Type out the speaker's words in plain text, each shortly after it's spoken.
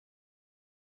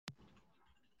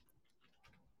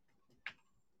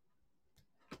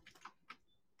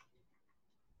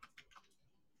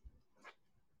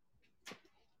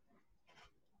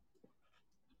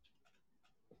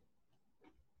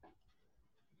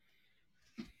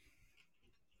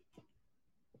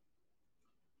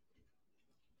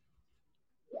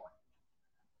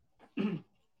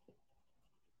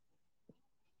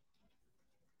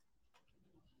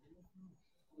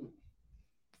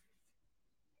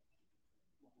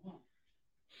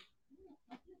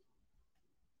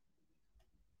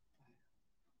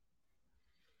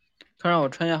课上我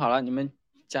穿越好了，你们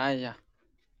加一下。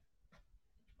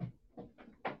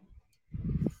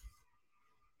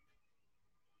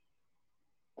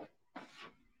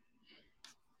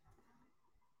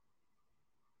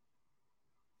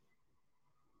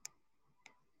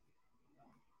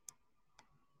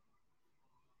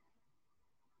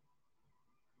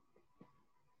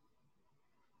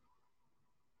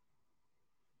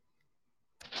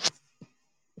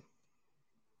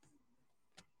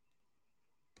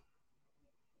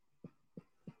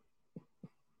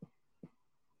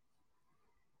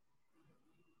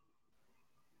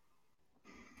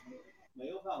喂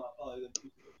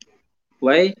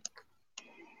喂喂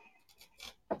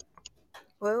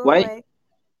喂，喂喂，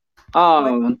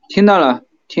听到了，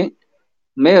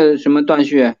没有什么断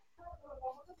续。啊，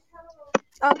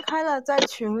开了，在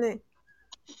群里。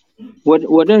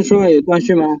我这说有断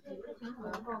续吗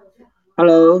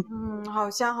？Hello，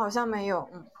好像没有。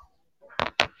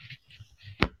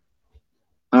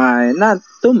哎，那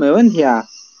都没问题啊。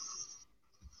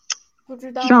不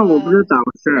知道上午不是哎。咋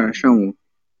回事儿？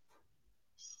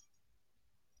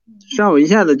上午一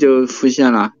下子就复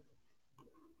现了，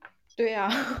对呀、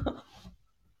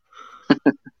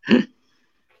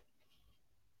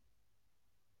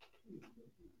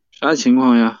啥情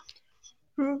况呀？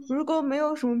如果没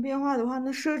有什么变化的话，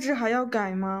那设置还要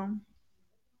改吗？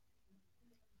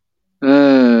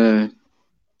呃，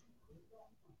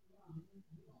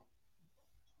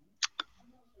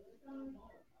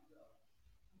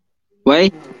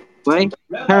喂喂，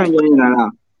太阳姐你来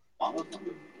了。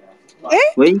哎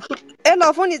喂，哎，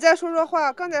老冯，你再说说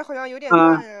话，刚才好像有点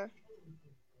断啊、哎。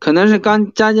可能是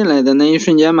刚加进来的那一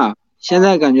瞬间吧。现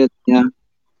在感觉怎么样？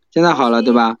现在好了，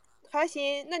对还行吧还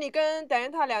行，那你跟等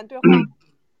人他俩对话。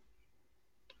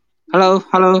？Hello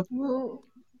Hello，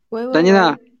喂喂丹妮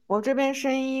娜喂，我这边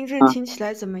声音是啊，听起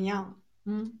来怎么样？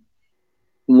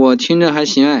我听着还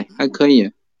行哎，还可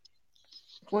以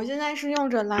我现在是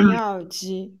用着蓝牙耳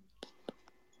机。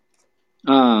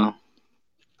啊。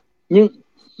你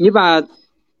你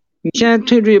现在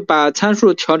退出去把参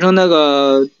数调成那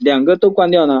个两个都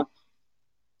关掉呢，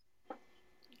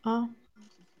啊，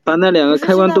把那两不个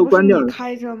开关是现在不是都关掉了。你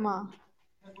开着吗？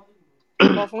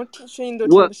老冯声音都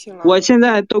听我不清了。我现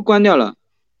在都关掉了，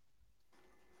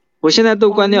我现在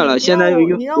都哦，关掉了。你你现在让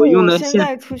我你我让我现用的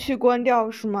在出去关掉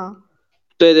是吗？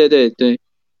对对对对，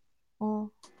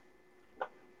哦，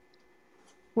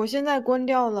我现在关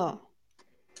掉了。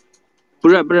不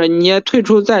是，你也退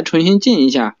出再重新进一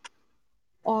下。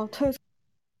哦，退出。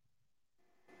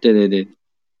对对对，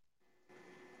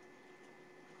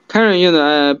开始用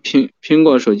的苹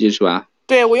果手机是吧？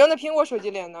对，我用的苹果手机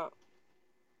连的。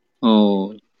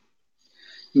哦，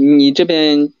你这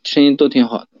边声音都挺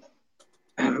好的，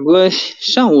不过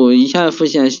上午一下复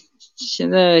现，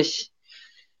现在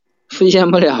复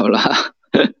现不了了。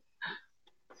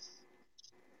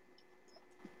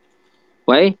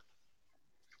喂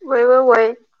喂喂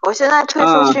喂，我现在退出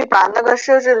啊，去把那个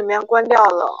设置里面关掉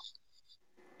了。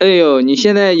哎呦，你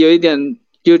现在有一点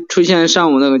就出现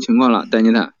上午那个情况了，丹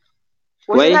妮塔。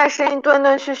我现喂，在声音断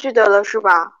断续续的了是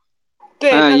吧？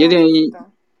对，啊，断断续续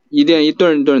的。有点一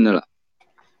顿一顿的了。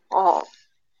哦，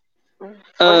我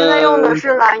现在用的呃，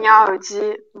是蓝牙耳机。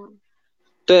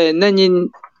对，那你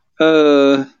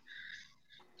呃，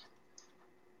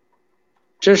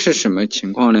这是什么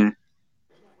情况呢？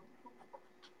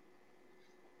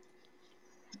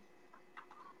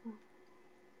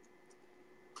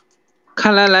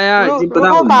看来蓝牙耳如机不大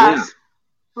如果把稳定啊。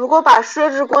如果把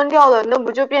设置关掉了，那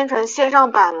不就变成线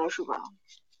上版了是吧？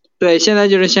对，现在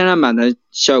就是线上版的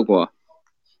效果，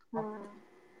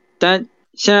但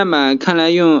线上版看来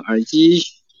用耳机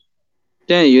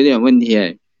这有点问题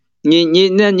哎。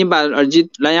那你把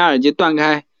蓝牙耳机断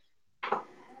开。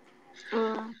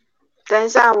等一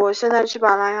下，我现在去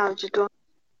把蓝牙耳机断。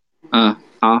嗯，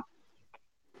好，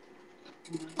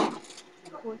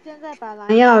我现在把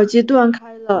蓝牙耳机断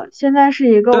开了，现在是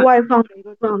一个断外放的一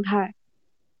个状态。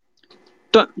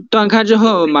断开之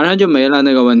后马上就没了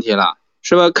那个问题了，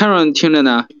是吧？Karen 听着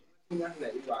呢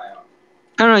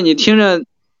，Karen 你听着，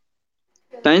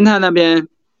等一他那边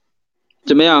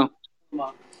怎么样？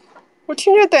我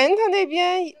听着等人他那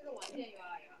边。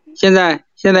现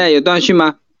在有断续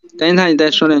吗？等一下你再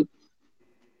说呢。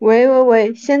喂喂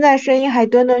喂，现在声音还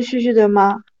断断续续的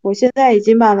吗？我现在已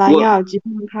经把蓝牙我耳机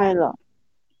断开了。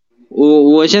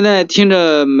我现在听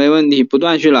着没问题，不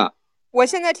断续了。我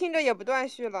现在听着也不断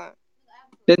续了。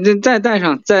再带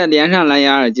上，再连上蓝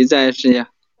牙耳机，再试一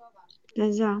下。等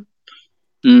一下。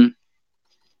嗯，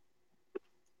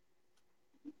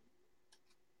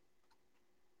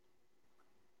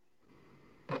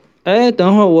哎，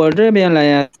等会儿我这边蓝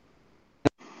牙，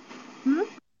嗯，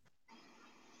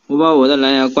把我的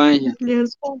蓝牙关一下。连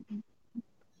错。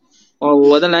哦，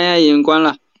我的蓝牙已经关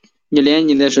了，你连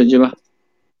你的手机吧。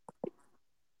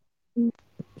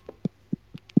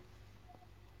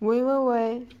喂喂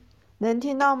喂，能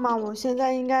听到吗？我现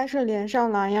在应该是连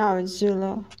上蓝牙耳机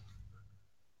了。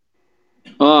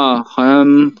哦，好像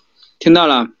听到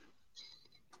了。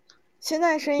现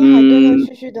在声音还断断嗯，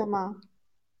续续的吗？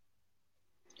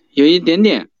有一点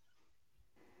点，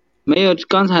没有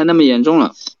刚才那么严重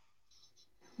了。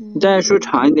你再说嗯，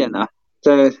长一点的，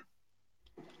再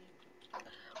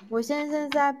我现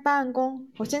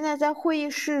在在会议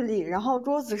室里，然后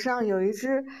桌子上有一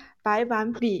支白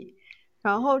板笔，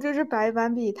然后这支白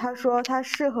板笔他说它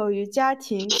适合于家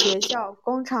庭、学校、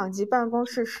工厂及办公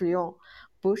室使用，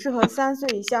不适合3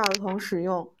岁以下儿童使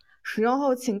用。使用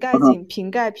后请盖紧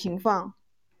瓶盖平放。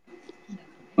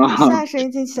我现啊，在声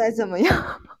音听起来怎么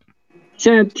样？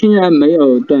现在听起来没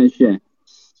有断线，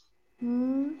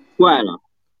嗯，怪了。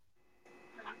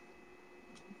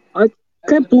啊，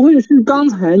该不会是刚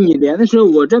才你连的时候，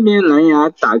我这边蓝牙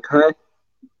打开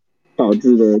导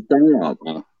致的干扰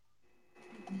吧？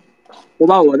我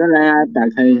把我的蓝牙打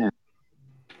开一下。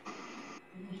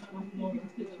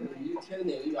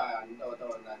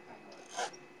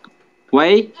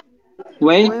喂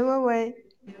喂喂喂喂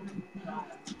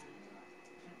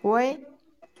喂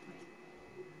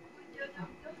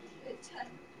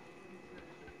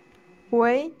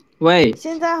喂，喂，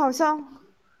现在好像，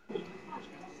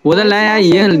我的蓝牙喂，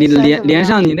现在已经声音听起来连连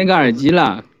上怎么样？你那个耳机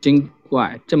了，真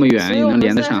怪，这么远也所以我能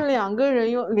连得上。们现在是2个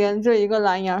人连着一个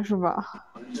蓝牙是吧？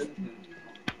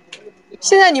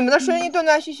现在你们的声音断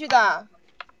断续续的。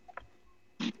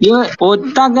因为我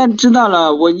大概知道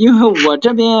了，因为我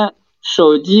这边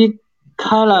手机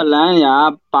开了蓝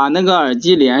牙，把那个耳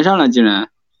机连上了，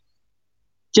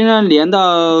竟然连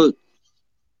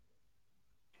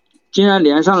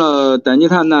上了等级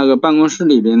他那个办公室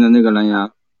里边的那个蓝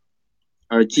牙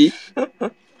耳机。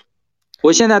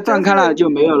我现在断开了就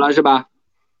是就没有了是吧？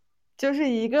就是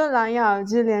一个蓝牙耳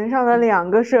机连上了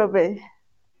2个设备。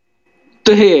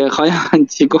对，好像很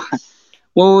奇怪。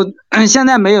我现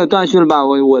在没有断续了吧？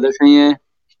我的声音。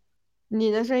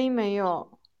你的声音没有。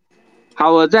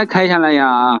好，我再开一下蓝牙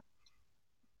啊。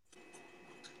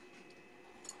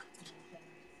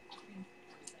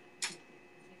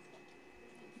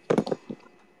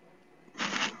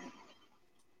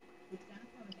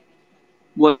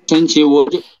我神奇，我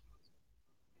就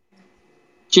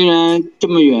竟然这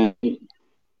么远。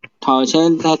好，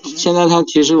现在他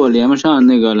提示我连不上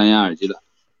那个蓝牙耳机了。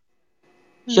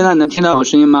现在嗯，能听到我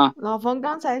声音吗？老冯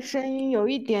刚才声音有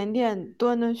一点点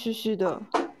断断续续的。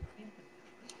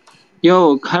因为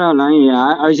我开了蓝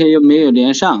牙，而且又没有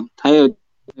连上，他有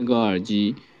那个耳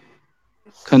机，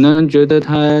可能觉得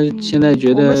他现在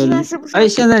觉我们现在得，是不是？哎，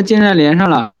现在竟然连上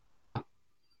了，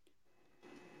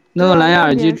那对啊，个蓝牙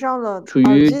又连耳机上了，处于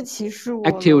耳机提示我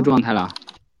active 了。状态了。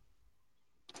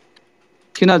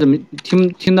听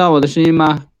到我的声音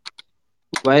吗？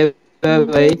喂喂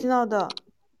可以喂，听到的。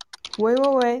喂喂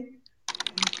喂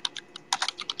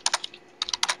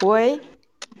喂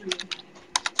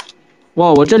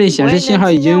哇，我这里显示喂，信号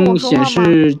已能听见我经显说话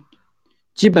吗？示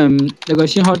基本那个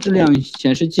信号质量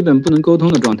显示基本不能沟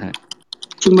通的状态，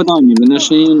听不到你们的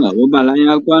声音了。我把蓝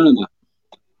牙关了吧。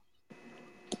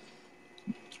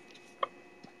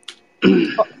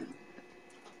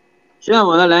现在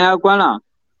我的蓝牙关了。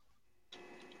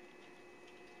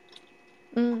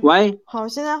嗯，喂，好，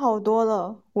现在好多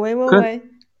了。喂喂可喂，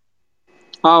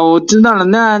啊，我知道了，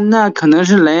那可能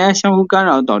是蓝牙相互干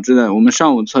扰导致的，我们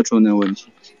上午测出那问题。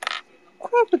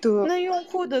怪不得。那用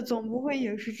户的总不会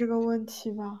也是这个问题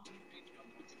吧？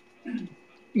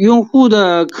用户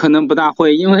的可能不大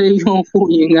会，因为用户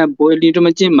应该不会离这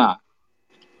么近吧？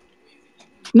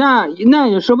那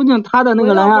也说不定他的那喂，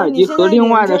个蓝牙耳老冯，你机和现在连着另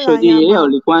外的手蓝牙机也有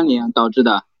吗？关联导致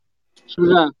的，是不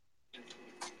是？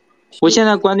我现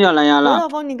在关掉蓝牙喂，了。老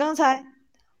冯，你刚才，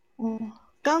哦，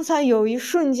刚才有一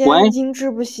瞬间喂，音质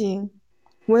不行。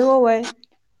喂喂喂，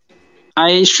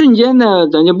哎，瞬间的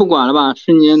咱就不管了吧，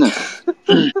瞬间的。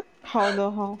好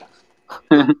的好。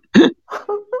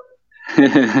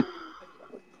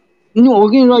我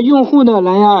跟你说，用户的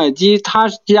蓝牙耳机，他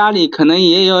家里可能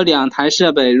也有2台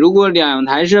设备，如果2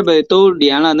台设备都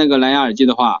连了那个蓝牙耳机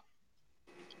的话，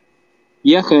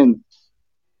也很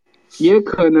也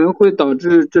可能会导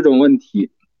致这种问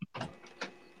题。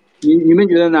你们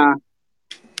觉得呢？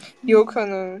有可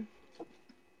能。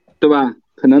对吧？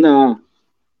可能的啊。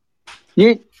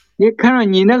你看着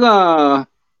你那个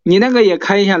也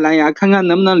开一下蓝牙，看看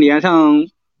能不能连上，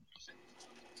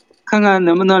看看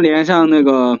能不能连上那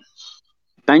个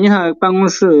咱家办公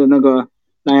室的那个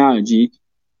蓝牙耳机。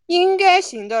应该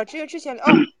行的，只有之前哦，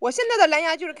我现在的蓝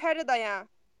牙就是开着的呀。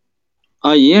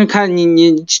啊，已经看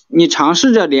你尝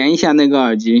试着连一下那个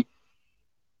耳机，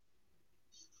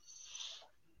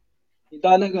你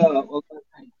到那个我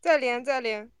再连再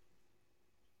连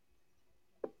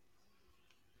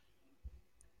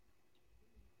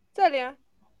再连，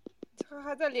它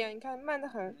还在连，你看慢的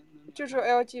很，就是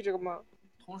LG 这个吗？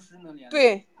同时能连。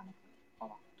对，好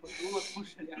吧，如果同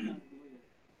时连上。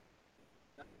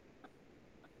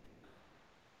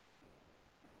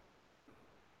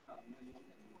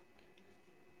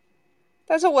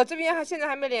但是我这边现在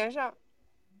还没连上。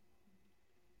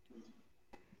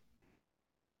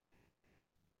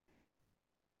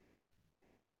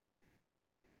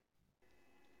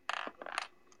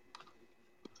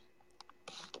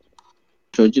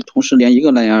手机同时连一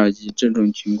个蓝牙耳机，这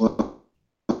种情况，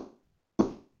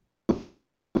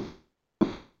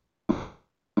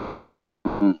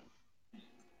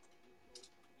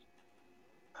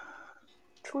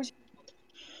出现，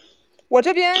我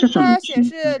这边这种它显情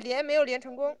况，示连没有连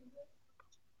成功。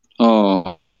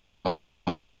哦，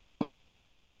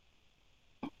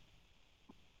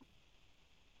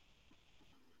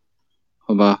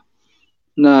好吧，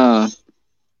那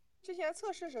之前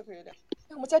测试是可以的。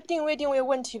我们再定位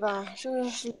问题吧，这个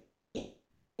是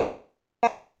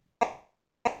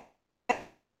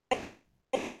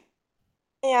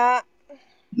蓝牙。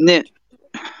那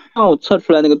那我测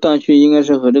出来那个断续应该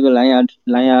是和这个蓝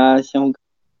牙相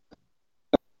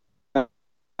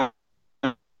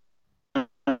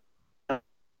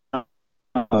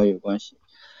有关系。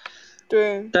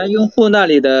对但用户那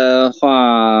里的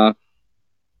话，他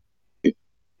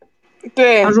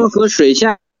对，说和水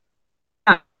下，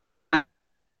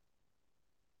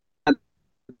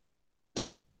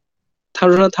他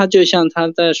说他就像他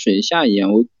在水下一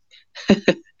样，我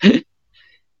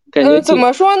感觉就怎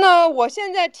么说呢？我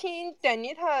现在听丹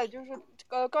妮塔就是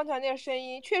刚才那个声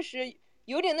音，确实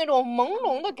有点那种朦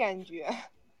胧的感觉。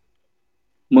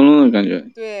朦胧的感觉。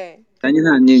对，赶紧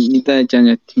的，你再讲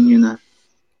讲听听呢？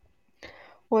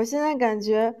我现在感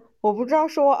觉，我不知道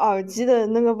是我耳机的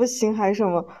那个不行还是什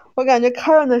么，我感觉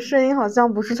Karen 的声音好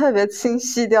像不是特别清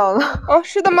晰掉了。哦，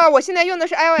是的吗？我现在用的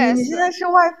是 你现 iOS，在是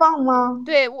外放吗？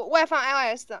对，我外放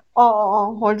iOS。哦哦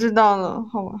哦，我知道了，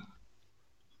好吧。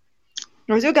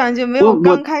我就感觉没有我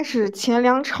刚开始前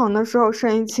2场的时候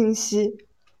声音清晰。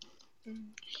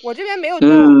我这边没有动，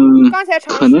嗯，刚才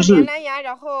尝试可能是连蓝牙，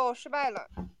然后失败了。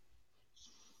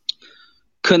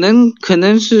可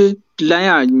能是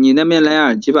你那边蓝牙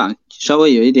耳机吧，稍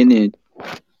微有一点点。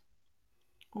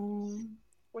嗯，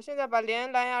我现在把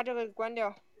连蓝牙这个关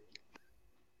掉。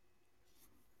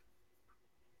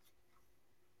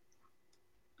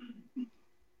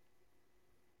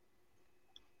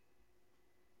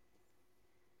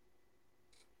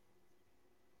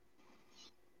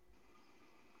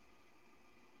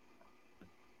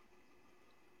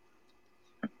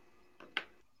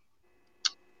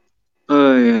哎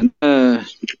呀，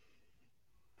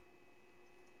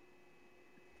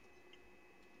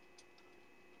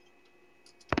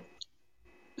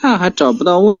那还找不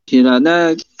到问题了，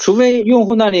那除非用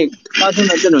户那里发生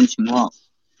了这种情况，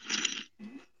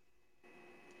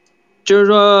就是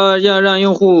说要让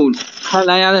用户开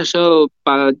蓝牙的时候，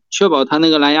确保他那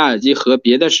个蓝牙耳机和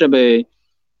别的设备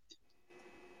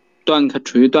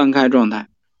处于断开状态。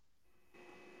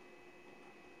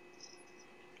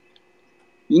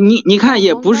你看，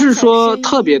也老冯不是刚才声说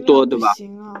特音音量不别多，对吧？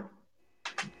行啊，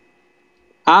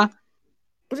啊，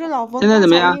不是老冯现在刚才怎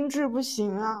么样？音质不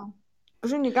行啊，不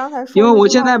是你刚才因为说那句我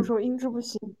现在话的时候音质不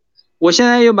行，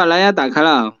又把蓝牙打开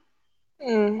了，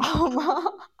嗯，好吗？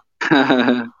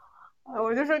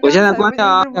我就说我现在刚才不关掉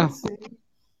啊。音质不行。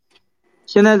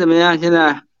现在怎么样？现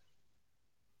在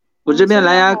我这嗯，边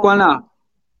蓝现在牙关了好多了。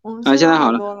嗯，啊，现在现在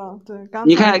好了。好多了。对，刚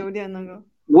你看才有点那个。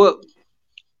我，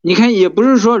你看也不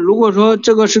是说，如果说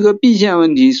这个是个闭线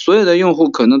问题，所有的用户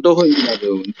可能都会遇到这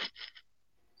个问题。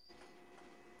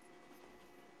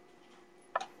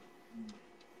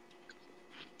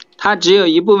它只有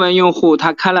一部分用户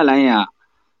他开了蓝牙，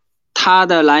他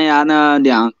的蓝牙呢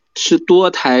是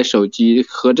多台手机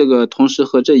同时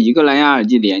和这一个蓝牙耳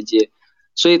机连接，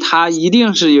所以它一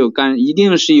定是有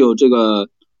这个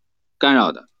干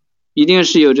扰的，一定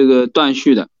是有这个断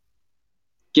续的，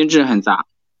音质很杂。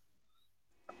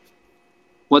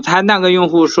我猜那个用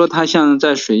户说他像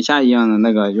在水下一样的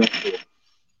那个用户，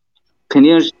肯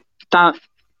定是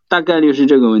大概率是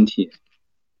这个问题，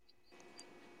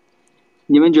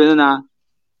你们觉得呢？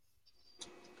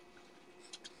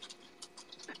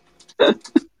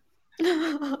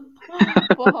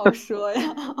不好说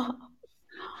呀。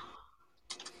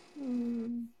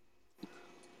嗯，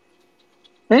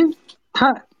哎，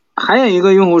他还有一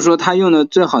个用户说他用的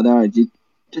最好的耳机，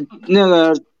那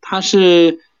个他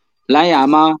是蓝牙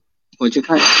吗？我去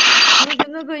看。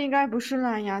那个应该不是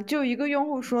蓝牙，就一个用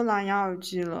户说蓝牙耳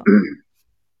机了，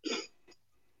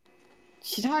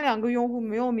其他2个用户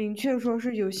没有明确说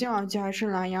是有线耳机还是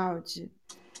蓝牙耳机。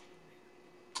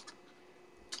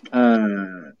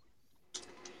嗯，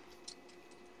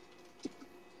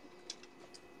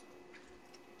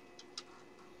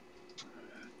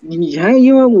以前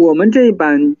因为我们这一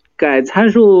版改参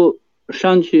数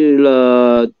上去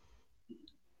了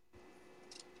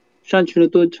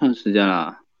多长时间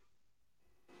了？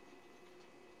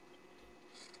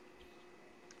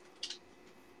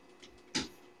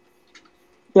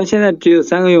到现在只有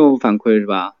3个用户反馈是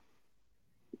吧？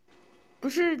不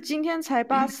是今天才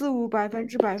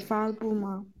845100%发布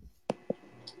吗？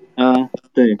啊，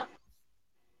对。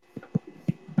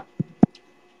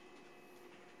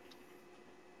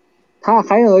他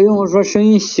还有个用户说声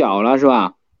音小了是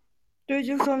吧？对，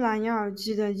就说蓝牙耳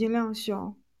机的音量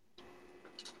小。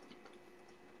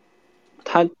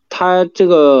他这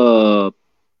个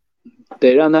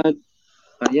得让他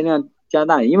把音量加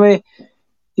大，因为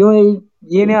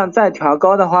音量再调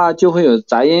高的话就会有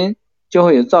杂音，就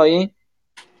会有噪音。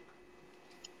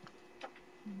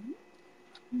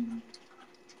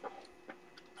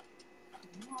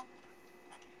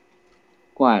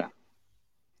怪了。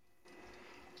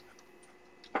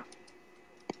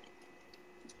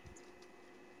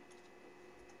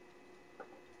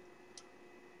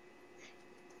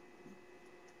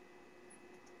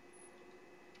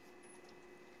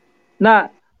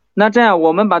那这样，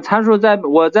我们把参数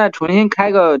我再重新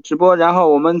开个直播，然后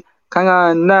我们看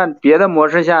看那别的模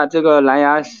式下，这个蓝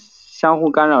牙相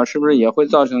互干扰是不是也会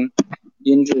造成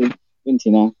音质问题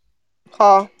呢？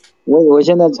好，我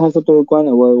现在参数都是关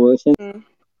的，我先。嗯。